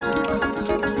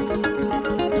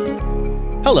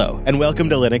Hello, and welcome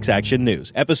to Linux Action News,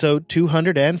 episode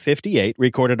 258,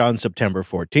 recorded on September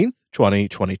 14th,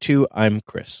 2022. I'm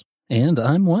Chris. And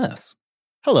I'm Wes.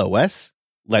 Hello, Wes.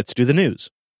 Let's do the news.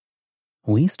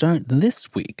 We start this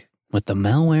week with the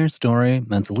malware story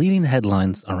that's leading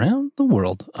headlines around the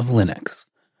world of Linux.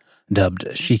 Dubbed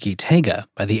Shiki-Tega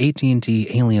by the AT&T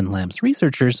Alien Labs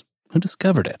researchers who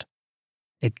discovered it.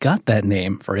 It got that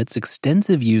name for its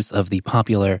extensive use of the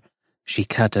popular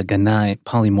Shikata-Ganai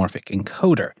polymorphic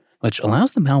encoder, which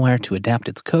allows the malware to adapt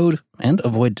its code and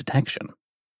avoid detection.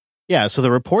 Yeah, so the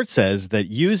report says that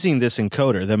using this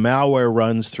encoder, the malware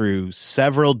runs through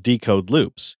several decode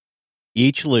loops.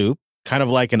 Each loop, kind of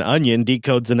like an onion,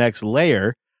 decodes the next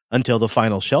layer until the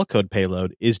final shellcode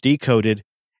payload is decoded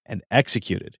and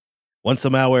executed. Once the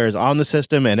malware is on the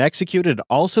system and executed, it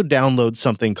also downloads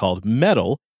something called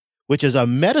Metal, which is a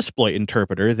Metasploit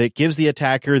interpreter that gives the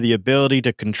attacker the ability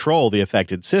to control the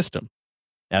affected system.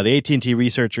 Now, the AT&T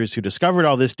researchers who discovered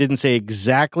all this didn't say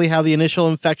exactly how the initial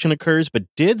infection occurs, but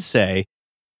did say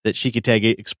that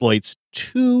Shiki-Tega exploits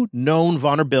two known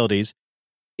vulnerabilities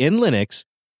in Linux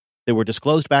that were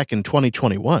disclosed back in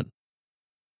 2021.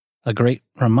 A great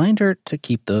reminder to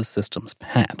keep those systems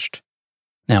patched.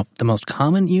 Now, the most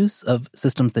common use of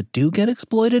systems that do get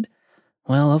exploited,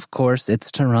 well, of course,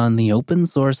 it's to run the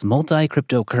open-source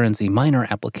multi-cryptocurrency miner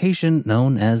application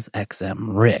known as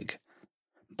XMRig.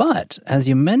 But, as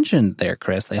you mentioned there,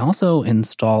 Chris, they also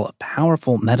install a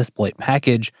powerful Metasploit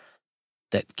package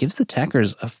that gives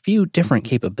attackers a few different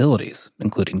capabilities,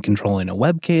 including controlling a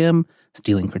webcam,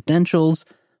 stealing credentials,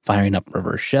 firing up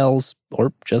reverse shells,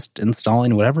 or just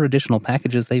installing whatever additional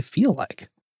packages they feel like.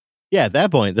 Yeah, at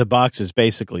that point, the box is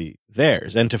basically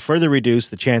theirs. And to further reduce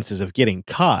the chances of getting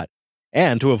caught,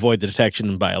 and to avoid the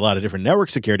detection by a lot of different network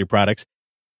security products,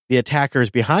 the attackers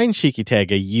behind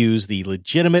Shiki-Tega use the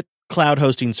legitimate cloud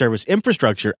hosting service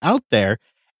infrastructure out there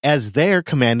as their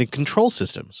command and control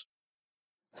systems.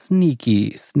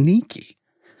 Sneaky.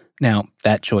 Now,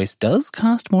 that choice does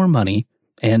cost more money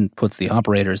and puts the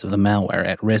operators of the malware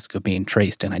at risk of being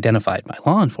traced and identified by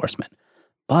law enforcement.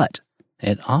 But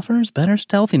it offers better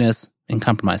stealthiness in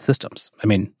compromised systems. I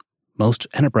mean, most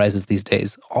enterprises these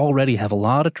days already have a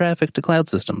lot of traffic to cloud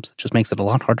systems. It just makes it a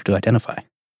lot harder to identify.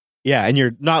 Yeah, and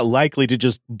you're not likely to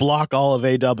just block all of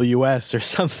AWS or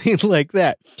something like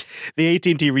that. The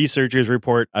AT&T researchers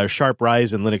report a sharp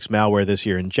rise in Linux malware this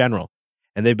year in general,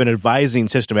 and they've been advising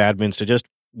system admins to just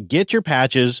get your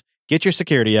patches, get your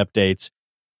security updates,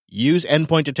 use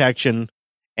endpoint detection,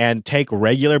 and take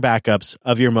regular backups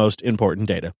of your most important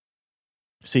data.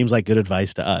 Seems like good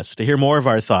advice to us. To hear more of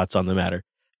our thoughts on the matter,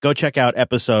 go check out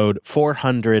episode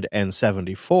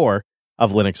 474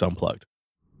 of Linux Unplugged.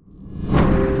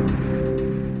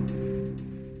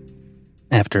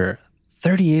 After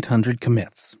 3,800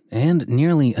 commits and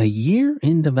nearly a year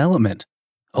in development,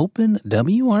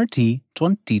 OpenWRT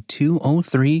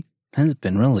 2203 has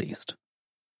been released.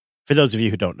 For those of you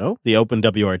who don't know, the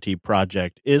OpenWRT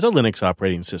project is a Linux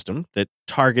operating system that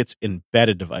targets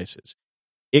embedded devices.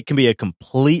 It can be a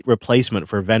complete replacement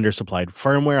for vendor-supplied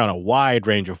firmware on a wide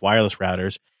range of wireless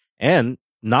routers and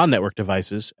non-network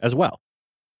devices as well.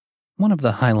 One of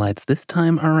the highlights this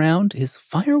time around is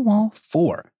Firewall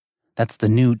 4. That's the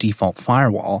new default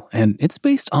firewall, and it's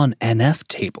based on NF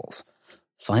tables,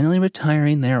 finally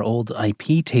retiring their old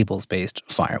IP tables-based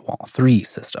Firewall 3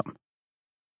 system.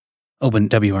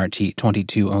 OpenWRT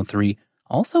 2203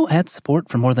 also adds support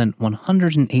for more than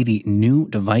 180 new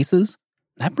devices.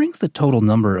 That brings the total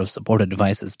number of supported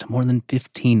devices to more than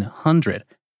 1,500.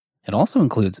 It also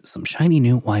includes some shiny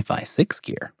new Wi-Fi 6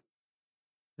 gear.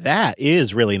 That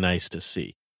is really nice to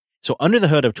see. So under the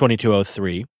hood of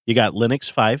 2203, you got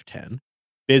Linux 5.10,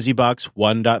 BusyBox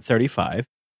 1.35,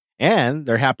 and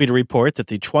they're happy to report that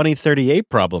the 2038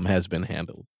 problem has been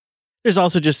handled. There's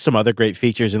also just some other great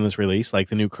features in this release, like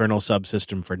the new kernel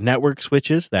subsystem for network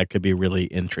switches. That could be really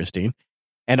interesting.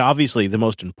 And obviously, the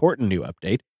most important new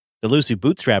update, the Lucee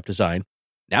Bootstrap design,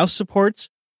 now supports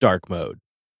dark mode.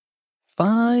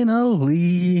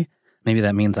 Finally! Maybe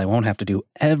that means I won't have to do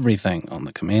everything on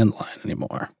the command line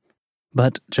anymore.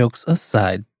 But jokes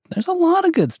aside, there's a lot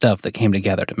of good stuff that came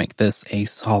together to make this a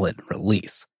solid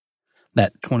release.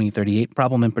 That 2038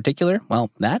 problem in particular, well,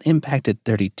 that impacted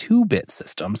 32-bit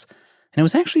systems, and it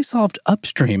was actually solved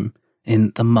upstream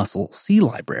in the Muscle C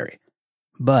library.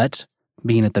 But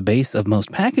being at the base of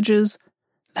most packages,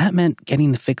 that meant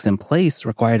getting the fix in place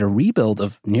required a rebuild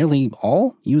of nearly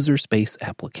all user space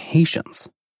applications.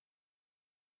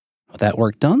 With that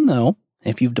work done, though,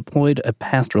 if you've deployed a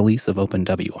past release of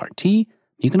OpenWRT,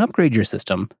 you can upgrade your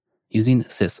system using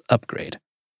sysupgrade.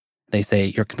 They say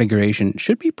your configuration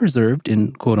should be preserved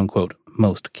in quote-unquote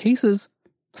most cases,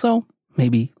 So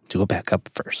maybe do a backup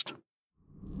first.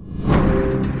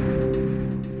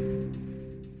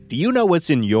 Do you know what's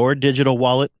in your digital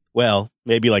wallet? Well,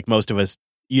 maybe like most of us,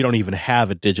 you don't even have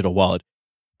a digital wallet.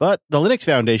 But the Linux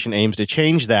Foundation aims to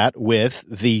change that with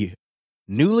the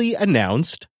newly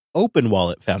announced Open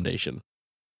Wallet Foundation.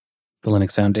 The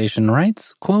Linux Foundation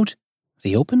writes, quote,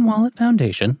 "The Open Wallet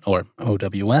Foundation, or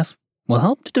OWF, will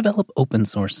help to develop open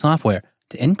source software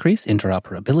to increase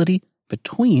interoperability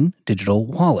between digital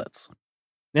wallets."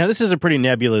 Now, this is a pretty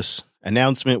nebulous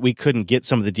announcement. We couldn't get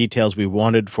some of the details we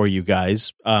wanted for you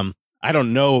guys. I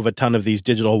don't know of a ton of these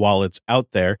digital wallets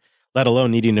out there, let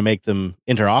alone needing to make them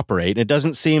interoperate. It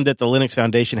doesn't seem that the Linux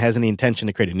Foundation has any intention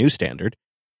to create a new standard,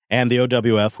 and the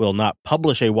OWF will not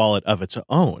publish a wallet of its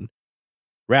own.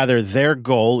 Rather, their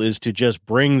goal is to just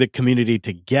bring the community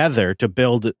together to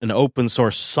build an open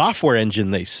source software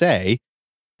engine, they say,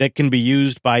 that can be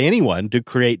used by anyone to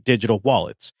create digital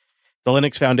wallets. The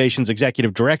Linux Foundation's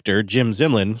executive director, Jim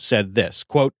Zimlin, said this,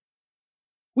 quote,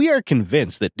 "We are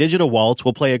convinced that digital wallets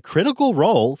will play a critical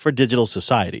role for digital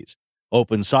societies.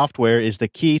 Open software is the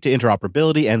key to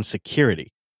interoperability and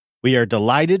security. We are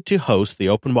delighted to host the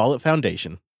Open Wallet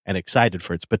Foundation and excited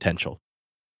for its potential."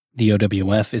 The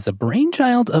OWF is a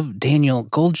brainchild of Daniel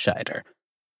Goldscheider,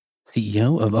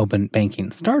 CEO of open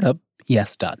banking startup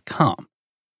Yes.com.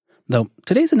 Though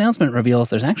today's announcement reveals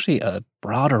there's actually a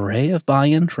broad array of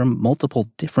buy-in from multiple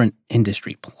different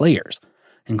industry players,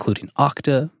 including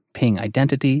Okta, Ping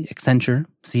Identity, Accenture,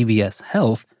 CVS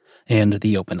Health, and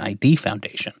the OpenID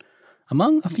Foundation,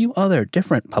 among a few other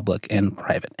different public and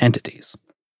private entities.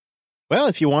 Well,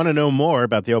 if you want to know more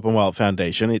about the Open Wallet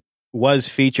Foundation, it was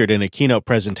featured in a keynote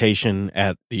presentation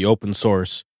at the Open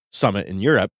Source Summit in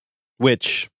Europe,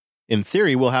 which, in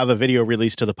theory, will have a video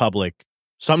released to the public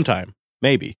sometime,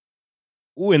 maybe,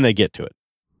 when they get to it.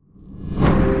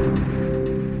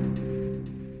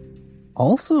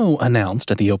 Also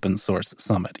announced at the Open Source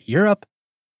Summit Europe,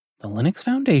 the Linux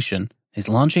Foundation is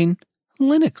launching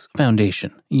Linux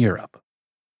Foundation Europe.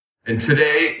 And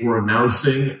today we're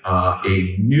announcing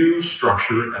a new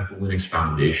structure at the Linux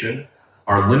Foundation,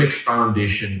 our Linux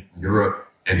Foundation Europe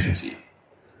entity.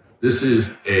 This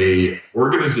is an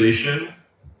organization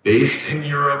based in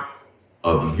Europe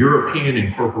of European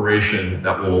incorporation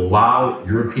that will allow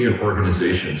European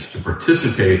organizations to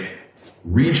participate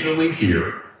regionally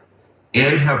here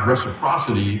and have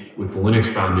reciprocity with the Linux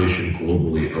Foundation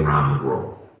globally around the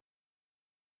world.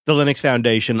 The Linux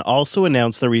Foundation also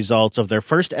announced the results of their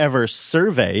first ever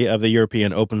survey of the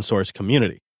European open source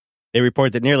community. They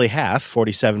report that nearly half,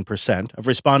 47%, of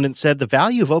respondents said the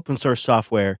value of open source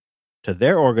software to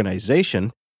their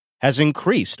organization has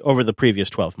increased over the previous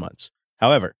 12 months.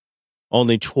 However,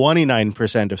 only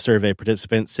 29% of survey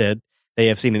participants said they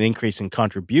have seen an increase in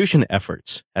contribution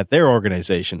efforts at their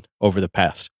organization over the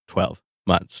past 12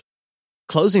 months.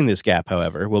 Closing this gap,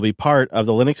 however, will be part of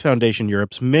the Linux Foundation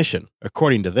Europe's mission,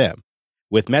 according to them,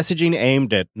 with messaging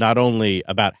aimed at not only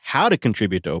about how to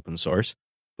contribute to open source,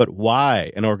 but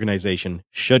why an organization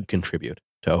should contribute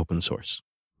to open source.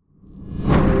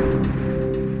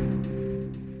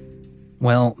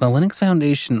 Well, the Linux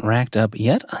Foundation racked up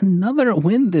yet another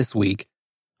win this week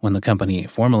when the company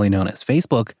formerly known as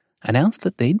Facebook announced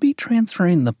that they'd be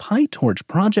transferring the PyTorch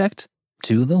project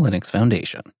to the Linux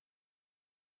Foundation.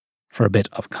 For a bit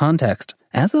of context,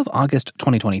 as of August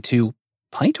 2022,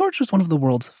 PyTorch was one of the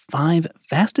world's 5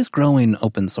 fastest-growing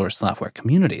open-source software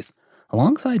communities,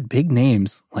 alongside big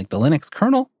names like the Linux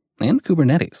kernel and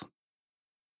Kubernetes.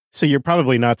 So you're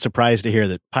probably not surprised to hear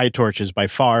that PyTorch is by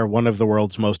far one of the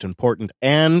world's most important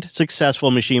and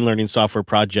successful machine learning software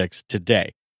projects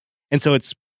today. And so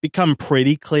it's become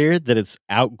pretty clear that it's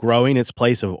outgrowing its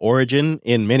place of origin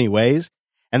in many ways.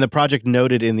 And the project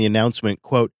noted in the announcement,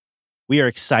 quote, "We are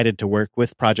excited to work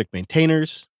with project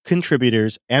maintainers,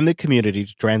 contributors, and the community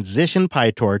to transition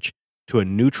PyTorch to a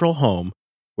neutral home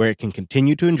where it can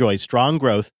continue to enjoy strong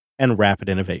growth and rapid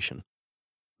innovation."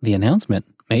 The announcement,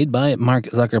 made by Mark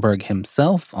Zuckerberg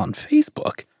himself on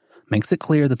Facebook, makes it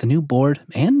clear that the new board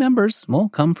and members will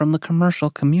come from the commercial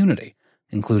community,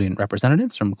 including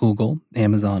representatives from Google,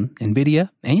 Amazon, NVIDIA,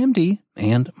 AMD,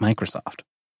 and Microsoft.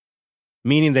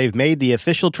 Meaning they've made the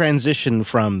official transition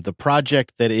from the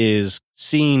project that is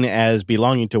seen as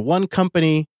belonging to one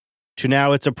company to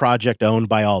now it's a project owned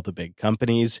by all the big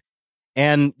companies.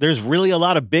 And there's really a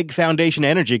lot of big foundation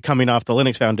energy coming off the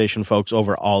Linux Foundation folks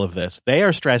over all of this. They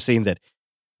are stressing that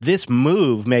this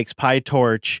move makes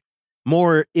PyTorch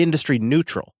more industry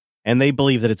neutral, and they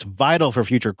believe that it's vital for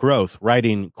future growth,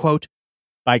 writing, quote,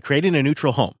 "By creating a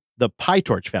neutral home, the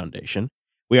PyTorch Foundation,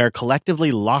 we are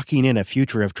collectively locking in a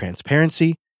future of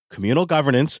transparency, communal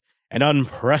governance, an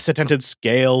unprecedented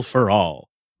scale for all.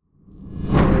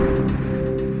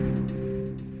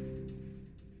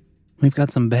 We've got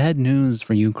some bad news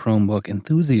for you Chromebook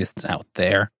enthusiasts out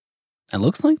there. It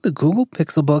looks like the Google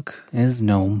Pixelbook is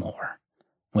no more,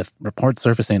 with reports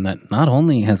surfacing that not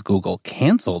only has Google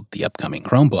canceled the upcoming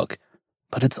Chromebook,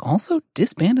 but it's also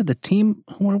disbanded the team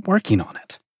who were working on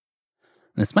it.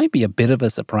 This might be a bit of a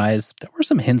surprise. There were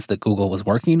some hints that Google was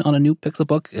working on a new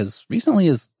Pixelbook as recently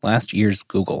as last year's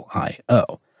Google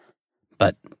I/O.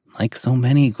 But like so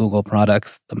many Google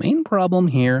products, the main problem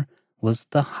here was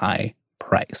the high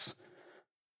price.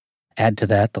 Add to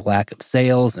that the lack of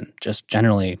sales and just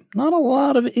generally not a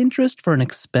lot of interest for an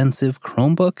expensive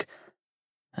Chromebook,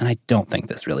 and I don't think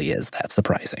this really is that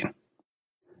surprising.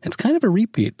 It's kind of a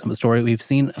repeat of a story we've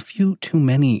seen a few too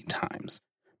many times.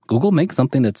 Google makes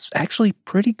something that's actually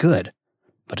pretty good,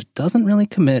 but it doesn't really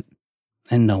commit,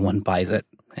 and no one buys it,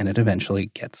 and it eventually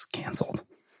gets canceled.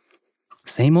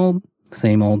 Same old,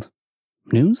 same old.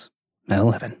 News at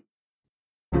 11.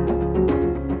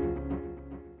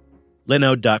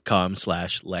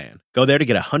 Linode.com/LAN. Go there to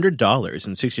get $100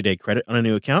 in 60-day credit on a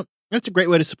new account. That's a great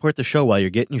way to support the show while you're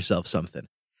getting yourself something.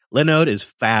 Linode is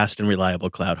fast and reliable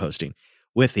cloud hosting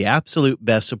with the absolute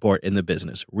best support in the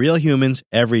business. Real humans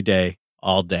every day,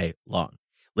 all day long.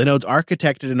 Linode's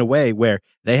architected in a way where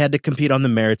they had to compete on the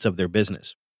merits of their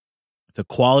business, the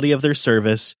quality of their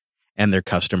service, and their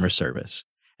customer service.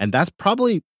 And that's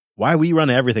probably why we run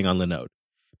everything on Linode,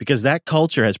 because that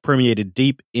culture has permeated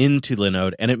deep into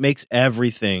Linode, and it makes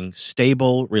everything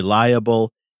stable,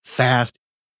 reliable, fast,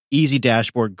 easy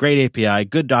dashboard, great API,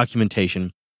 good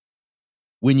documentation.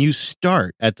 When you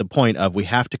start at the point of we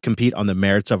have to compete on the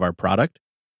merits of our product,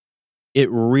 it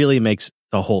really makes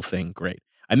the whole thing great.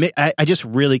 I just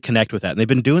really connect with that. And they've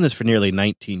been doing this for nearly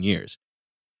 19 years.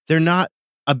 They're not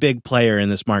a big player in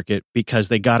this market because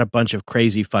they got a bunch of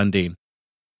crazy funding.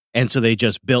 And so they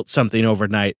just built something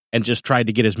overnight and just tried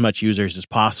to get as much users as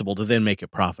possible to then make it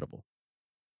profitable.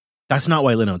 That's not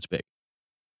why Linode's big.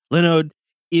 Linode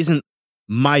isn't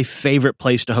my favorite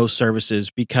place to host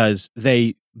services because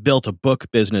they built a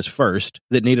book business first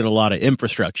that needed a lot of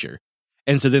infrastructure.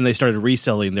 And so then they started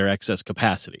reselling their excess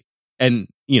capacity. And,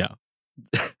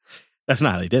 that's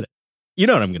not how they did it. You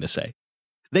know what I'm going to say.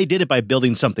 They did it by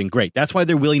building something great. That's why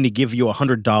they're willing to give you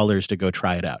 $100 to go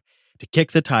try it out, to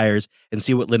kick the tires and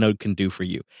see what Linode can do for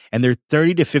you. And they're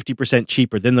 30 to 50%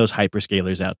 cheaper than those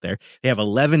hyperscalers out there. They have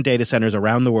 11 data centers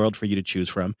around the world for you to choose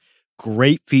from.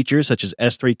 Great features such as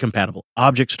S3 compatible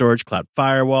object storage, cloud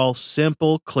firewall,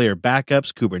 simple, clear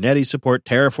backups, Kubernetes support,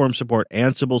 Terraform support,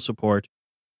 Ansible support.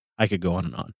 I could go on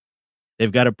and on.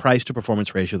 They've got a price to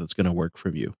performance ratio that's going to work for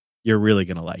you. You're really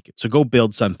going to like it. So go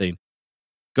build something,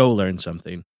 go learn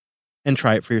something, and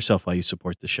try it for yourself while you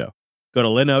support the show. Go to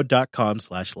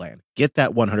linode.com/LAN. Get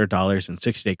that $100 in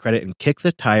 60-day credit and kick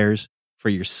the tires for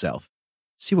yourself.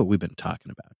 See what we've been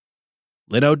talking about.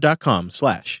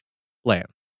 linode.com/LAN.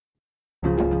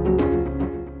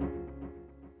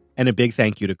 And a big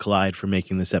thank you to Kolide for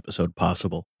making this episode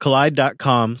possible.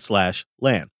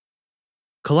 Kolide.com/LAN.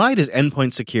 Kolide is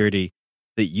endpoint security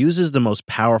that uses the most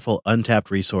powerful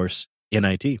untapped resource in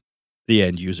IT, the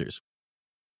end users.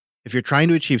 If you're trying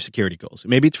to achieve security goals,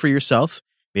 maybe it's for yourself,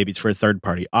 maybe it's for a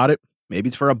third-party audit, maybe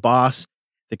it's for a boss,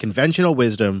 the conventional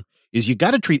wisdom is you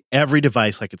got to treat every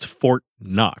device like it's Fort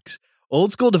Knox.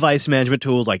 Old school device management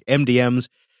tools like MDMs,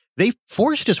 they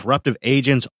force disruptive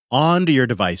agents onto your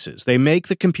devices. They make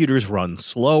the computers run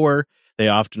slower. They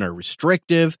often are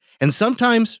restrictive. And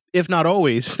sometimes, if not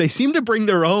always, they seem to bring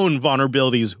their own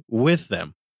vulnerabilities with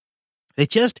them. It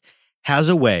just has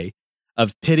a way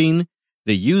of pitting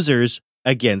the users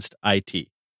against IT.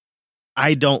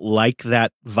 I don't like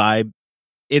that vibe.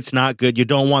 It's not good. You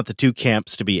don't want the two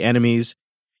camps to be enemies.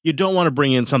 You don't want to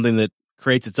bring in something that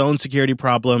creates its own security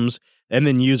problems and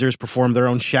then users perform their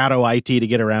own shadow IT to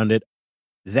get around it.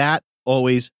 That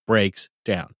always breaks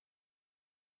down.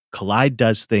 Kolide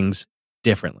does things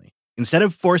differently. Instead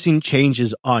of forcing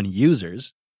changes on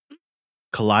users,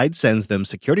 Kolide sends them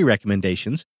security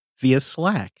recommendations via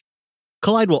Slack.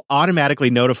 Kolide will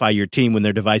automatically notify your team when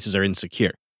their devices are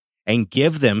insecure and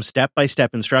give them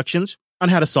step-by-step instructions on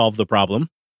how to solve the problem.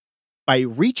 By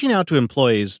reaching out to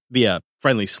employees via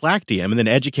friendly Slack DM and then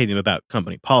educating them about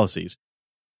company policies,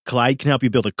 Kolide can help you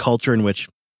build a culture in which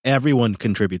everyone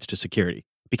contributes to security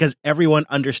because everyone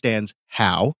understands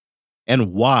how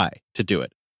and why to do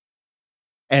it.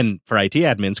 And for IT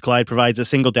admins, Kolide provides a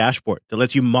single dashboard that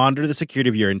lets you monitor the security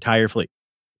of your entire fleet.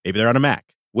 Maybe they're on a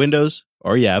Mac, Windows,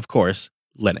 or of course,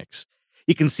 Linux.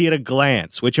 You can see at a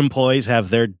glance which employees have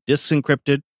their disks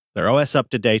encrypted, their OS up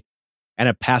to date, and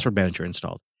a password manager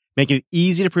installed. making it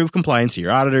easy to prove compliance to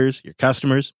your auditors, your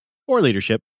customers, or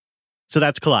leadership. So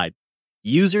that's Kolide,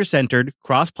 user-centered,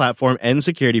 cross-platform, and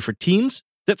security for teams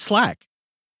that slack.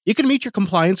 You can meet your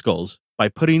compliance goals by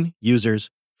putting users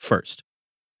first.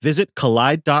 Visit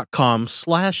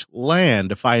kolide.com/land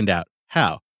to find out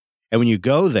how. And when you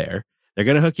go there, they're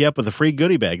going to hook you up with a free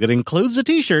goodie bag that includes a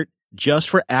t-shirt just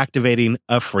for activating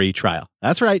a free trial.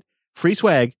 That's right, free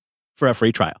swag for a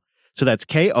free trial. So that's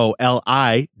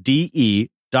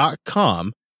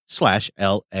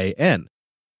KOLIDE.com/LAN.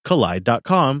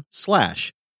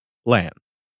 Kolide.com/LAN.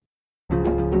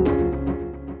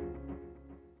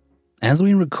 As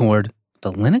we record,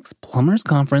 the Linux Plumbers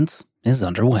Conference is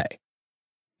underway.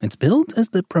 It's billed as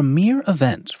the premier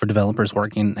event for developers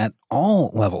working at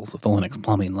all levels of the Linux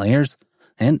plumbing layers,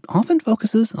 and often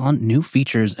focuses on new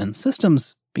features and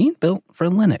systems being built for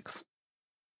Linux.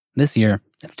 This year,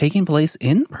 it's taking place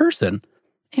in person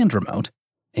and remote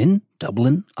in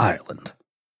Dublin, Ireland.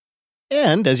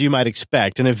 And as you might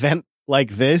expect, an event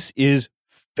like this is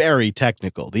very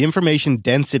technical. The information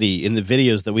density in the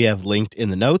videos that we have linked in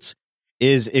the notes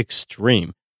is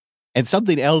extreme. And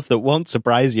something else that won't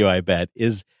surprise you, I bet,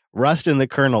 is Rust in the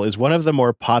kernel is one of the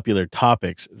more popular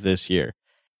topics this year.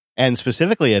 And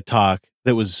specifically a talk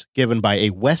that was given by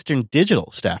a Western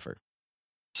Digital staffer.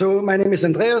 So my name is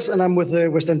Andreas, and I'm with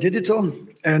Western Digital,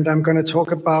 and I'm going to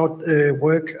talk about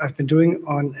work I've been doing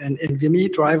on an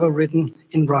NVMe driver written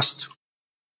in Rust.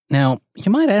 Now, you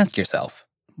might ask yourself,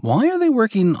 why are they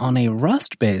working on a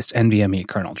Rust-based NVMe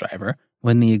kernel driver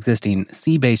when the existing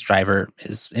C-based driver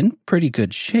is in pretty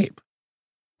good shape?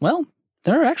 Well,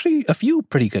 there are actually a few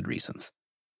pretty good reasons.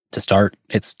 To start,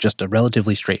 it's just a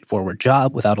relatively straightforward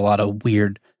job without a lot of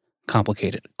weird,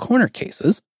 complicated corner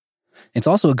cases. It's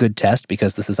also a good test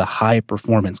because this is a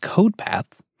high-performance code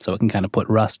path, so it can kind of put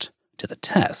Rust to the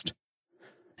test.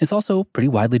 It's also pretty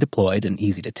widely deployed and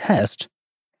easy to test,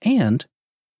 and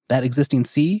that existing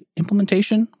C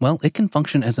implementation, well, it can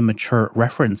function as a mature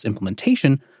reference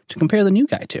implementation to compare the new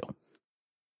guy to.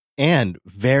 And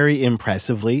very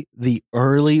impressively, the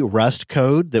early Rust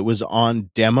code that was on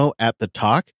demo at the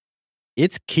talk,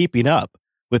 it's keeping up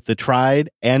with the tried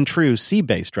and true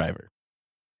C-based driver.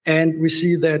 And we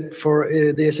see that for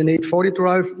the SN840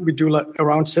 drive, we do like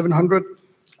around 700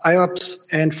 IOPS,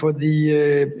 and for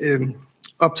the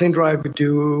Optane drive, we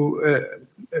do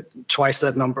twice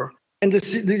that number. And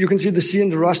you can see the C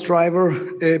and the Rust driver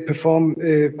perform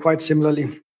quite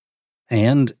similarly.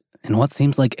 And in what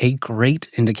seems like a great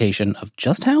indication of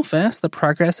just how fast the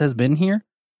progress has been here,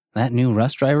 that new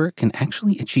Rust driver can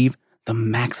actually achieve the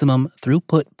maximum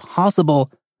throughput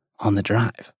possible on the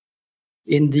drive.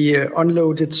 In the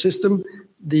unloaded system,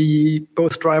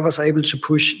 both drivers are able to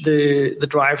push the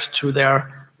drives to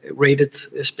their rated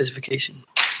specification.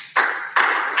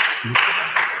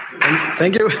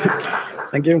 Thank you.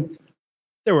 Thank you.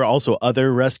 There were also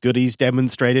other Rust goodies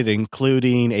demonstrated,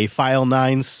 including a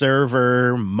File9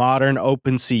 server, modern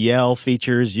OpenCL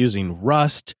features using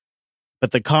Rust.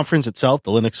 But the conference itself,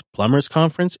 the Linux Plumbers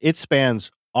Conference, it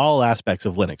spans all aspects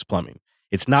of Linux plumbing.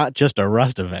 It's not just a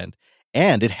Rust event,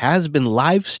 and it has been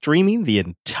live streaming the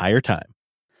entire time.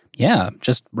 Yeah,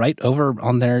 just right over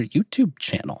on their YouTube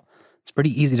channel. It's pretty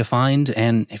easy to find,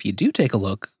 and if you do take a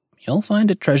look, you'll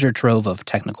find a treasure trove of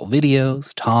technical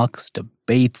videos, talks,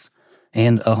 debates,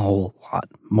 and a whole lot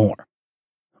more.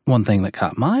 One thing that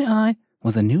caught my eye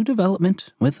was a new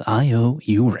development with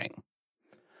IOU-Ring.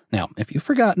 Now, if you've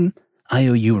forgotten,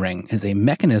 IOU-Ring is a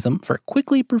mechanism for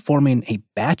quickly performing a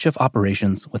batch of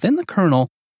operations within the kernel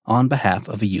on behalf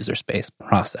of a user space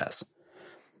process.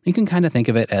 You can kind of think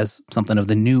of it as something of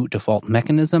the new default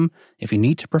mechanism if you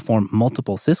need to perform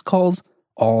multiple syscalls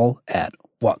all at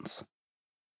once.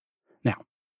 Now,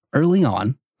 early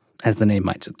on, as the name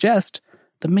might suggest,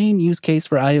 the main use case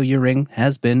for IOU-Ring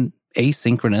has been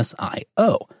asynchronous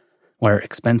I/O, where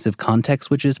expensive context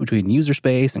switches between user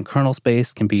space and kernel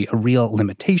space can be a real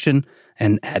limitation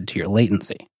and add to your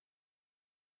latency.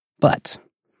 But,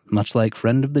 much like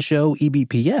friend of the show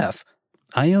eBPF,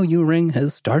 IOU-Ring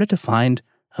has started to find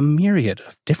a myriad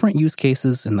of different use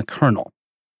cases in the kernel,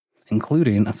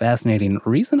 including a fascinating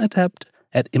recent attempt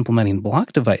at implementing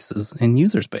block devices in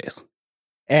user space.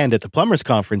 And at the Plumbers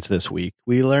Conference this week,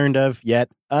 we learned of yet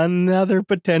another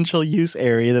potential use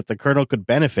area that the kernel could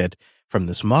benefit from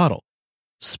this model: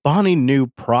 spawning new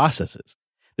processes.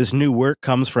 This new work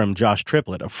comes from Josh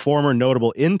Triplett, a former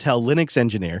notable Intel Linux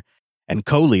engineer and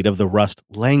co-lead of the Rust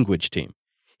language team.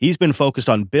 He's been focused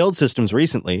on build systems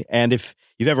recently, and if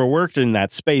you've ever worked in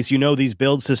that space, you know these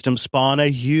build systems spawn a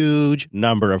huge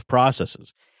number of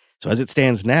processes. So as it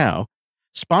stands now,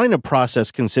 spawning a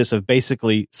process consists of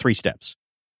basically 3 steps.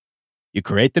 You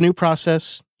create the new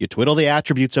process, you twiddle the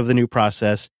attributes of the new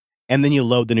process, and then you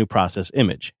load the new process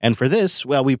image. And for this,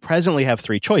 well, we presently have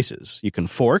 3 choices. You can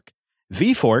fork,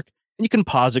 vfork, and you can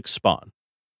POSIX spawn.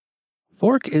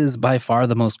 Fork is by far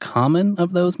the most common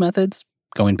of those methods,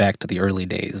 going back to the early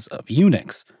days of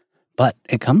Unix, but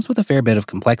it comes with a fair bit of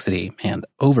complexity and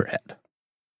overhead.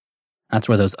 That's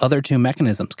where those other 2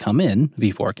 mechanisms come in,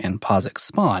 vfork and POSIX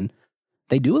spawn.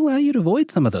 They do allow you to avoid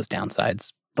some of those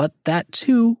downsides, but that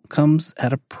too comes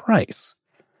at a price.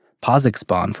 POSIX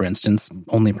spawn, for instance,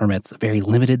 only permits a very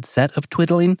limited set of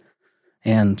twiddling,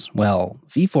 and, well,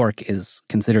 vfork is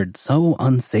considered so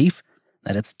unsafe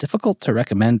that it's difficult to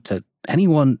recommend to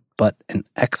anyone but an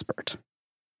expert.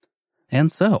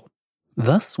 And so,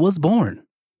 thus was born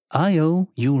IO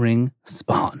U-Ring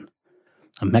Spawn,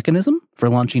 a mechanism for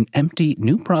launching empty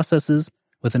new processes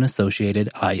with an associated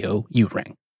IO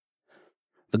U-Ring.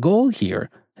 The goal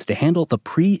here is to handle the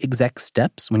pre-exec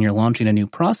steps when you're launching a new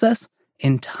process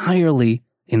entirely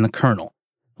in the kernel,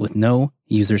 with no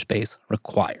user space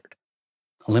required,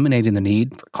 eliminating the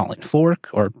need for calling fork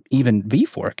or even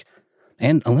vfork,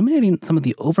 and eliminating some of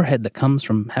the overhead that comes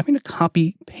from having to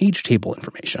copy page table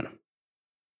information.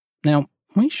 Now,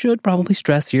 we should probably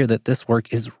stress here that this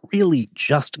work is really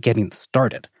just getting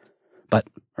started, but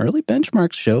early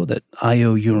benchmarks show that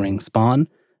IO U-Ring spawn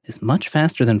is much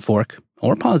faster than fork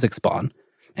or POSIX spawn,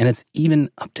 and it's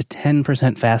even up to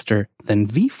 10% faster than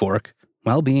vfork,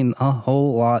 while being a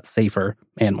whole lot safer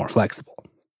and more flexible.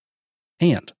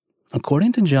 And,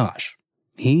 according to Josh,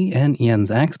 he and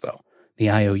Jens Axbo, the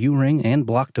IO U-Ring and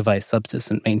block device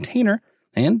subsystem maintainer,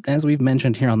 and as we've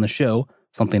mentioned here on the show,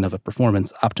 something of a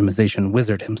performance optimization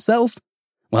wizard himself,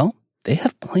 well, they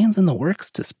have plans in the works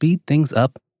to speed things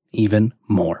up even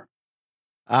more.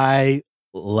 I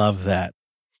love that.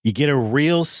 You get a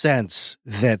real sense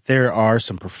that there are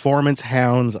some performance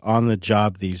hounds on the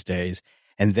job these days,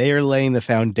 and they are laying the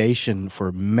foundation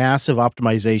for massive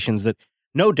optimizations that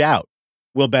no doubt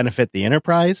will benefit the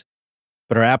enterprise,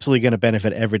 but are absolutely going to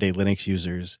benefit everyday Linux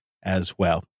users as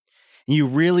well. You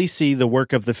really see the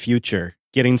work of the future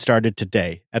getting started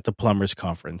today at the Plumbers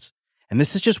Conference. And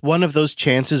this is just one of those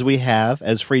chances we have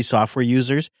as free software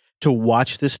users to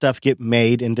watch this stuff get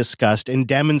made and discussed and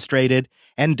demonstrated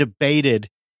and debated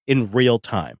in real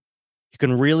time. You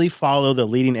can really follow the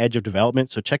leading edge of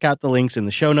development, so check out the links in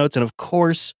the show notes. And of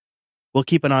course, we'll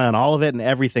keep an eye on all of it and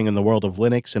everything in the world of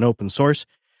Linux and open source.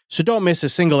 So don't miss a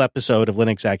single episode of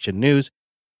Linux Action News.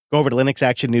 Go over to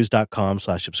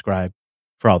linuxactionnews.com/subscribe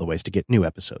for all the ways to get new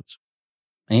episodes.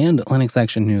 And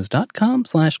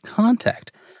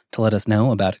linuxactionnews.com/contact to let us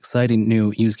know about exciting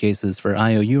new use cases for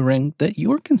IO U-Ring that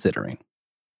you're considering.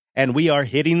 And we are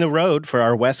hitting the road for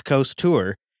our West Coast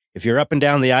tour. If you're up and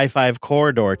down the I-5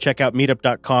 corridor, check out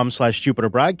meetup.com/Jupiter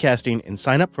Broadcasting and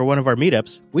sign up for one of our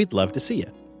meetups. We'd love to see you.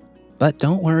 But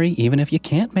don't worry, even if you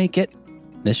can't make it,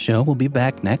 this show will be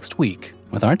back next week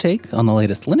with our take on the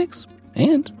latest Linux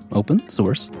and open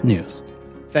source news.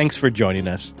 Thanks for joining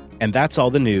us. And that's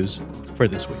all the news for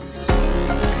this week.